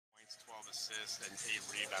assists and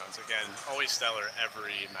 8 rebounds. Again, always stellar.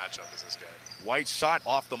 Every matchup is this good. White shot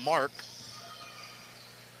off the mark.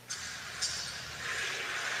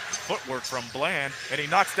 Footwork from Bland, and he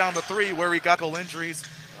knocks down the three where he got goal injuries.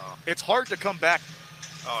 Oh. It's hard to come back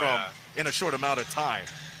from Yeah. in a short amount of time.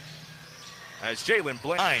 As Jaylen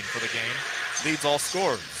Bland for the game leads all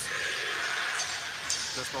scorers.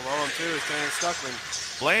 Just below him too is Tanner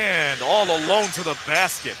Stuckman. Bland all alone to the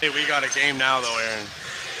basket. Hey, we got a game now though, Aaron.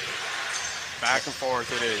 Back and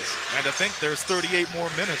forth it is. And I think there's 38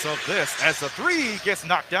 more minutes of this as the three gets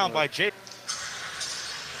knocked down by Jay.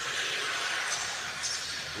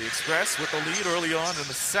 The Express with the lead early on in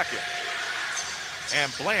the second.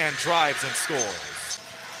 And Bland drives and scores.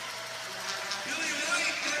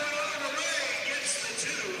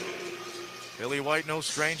 Billy White, no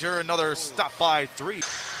stranger. Another stop by three.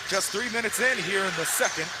 Just 3 minutes in here in the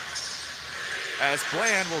second. As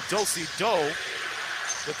Bland will do-si-do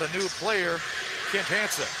with the new player, Kent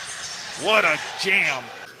Hansen. What a jam.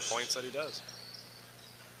 Points that he does.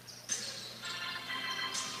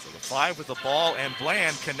 So the 5 with the ball, and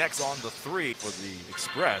Bland connects on the 3 for the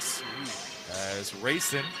Express. As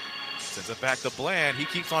Rayson sends it back to Bland. He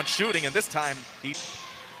keeps on shooting, and this time he,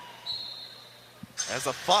 as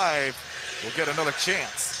a 5, will get another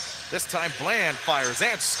chance. This time Bland fires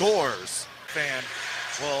and scores.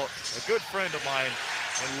 Well, a good friend of mine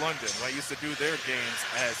in London, when I used to do their games,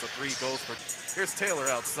 as the 3 goes for. Here's Taylor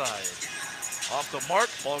outside. Off the mark,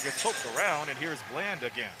 ball gets poked around, and here's Bland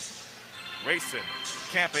again. Rayson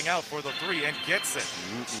camping out for the 3 and gets it.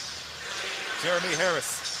 Jeremy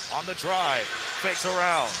Harris on the drive, fakes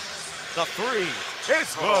around. The 3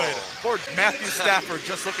 is good for Matthew Stafford,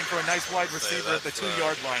 just looking for a nice wide receiver at the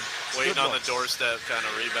 2-yard line. Waiting on the doorstep kind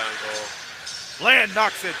of rebound goal. Bland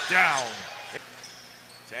knocks it down.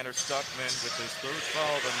 Tanner Stuckman with his 3rd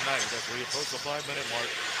foul of the night as we approach the 5-minute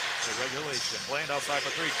mark for regulation. Bland outside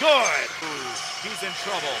for 3. Good! Ooh, he's in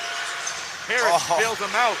trouble. Harris bails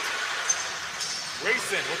him out.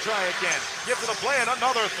 Rayson will try again. Give to the Bland,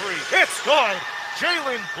 another 3. It's good!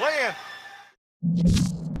 Jaylen Bland.